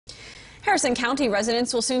Harrison County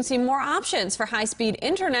residents will soon see more options for high-speed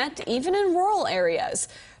internet, even in rural areas.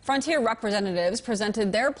 Frontier representatives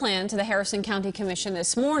presented their plan to the Harrison County Commission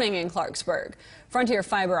this morning in Clarksburg. Frontier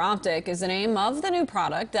Fiber Optic is the name of the new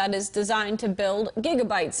product that is designed to build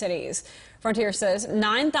gigabyte cities. Frontier says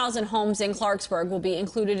 9,000 homes in Clarksburg will be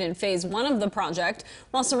included in phase 1 of the project,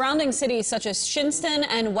 while surrounding cities such as Shinston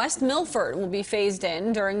and West Milford will be phased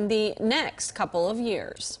in during the next couple of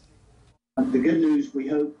years. The good news, we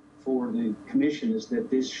hope, for the commission is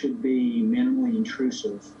that this should be minimally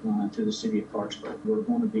intrusive to the city of Clarksburg. We're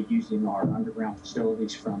going to be using our underground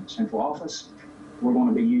facilities from the central office. We're going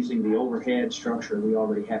to be using the overhead structure we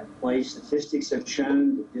already have in place. Statistics have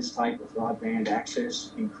shown that this type of broadband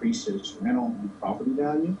access increases rental and property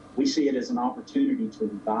value. We see it as an opportunity to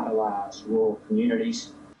revitalize rural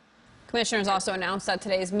communities. Commissioners also announced at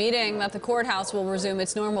today's meeting that the courthouse will resume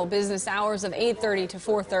its normal business hours of 8:30 to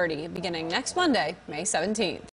 4:30 beginning next Monday, May 17th.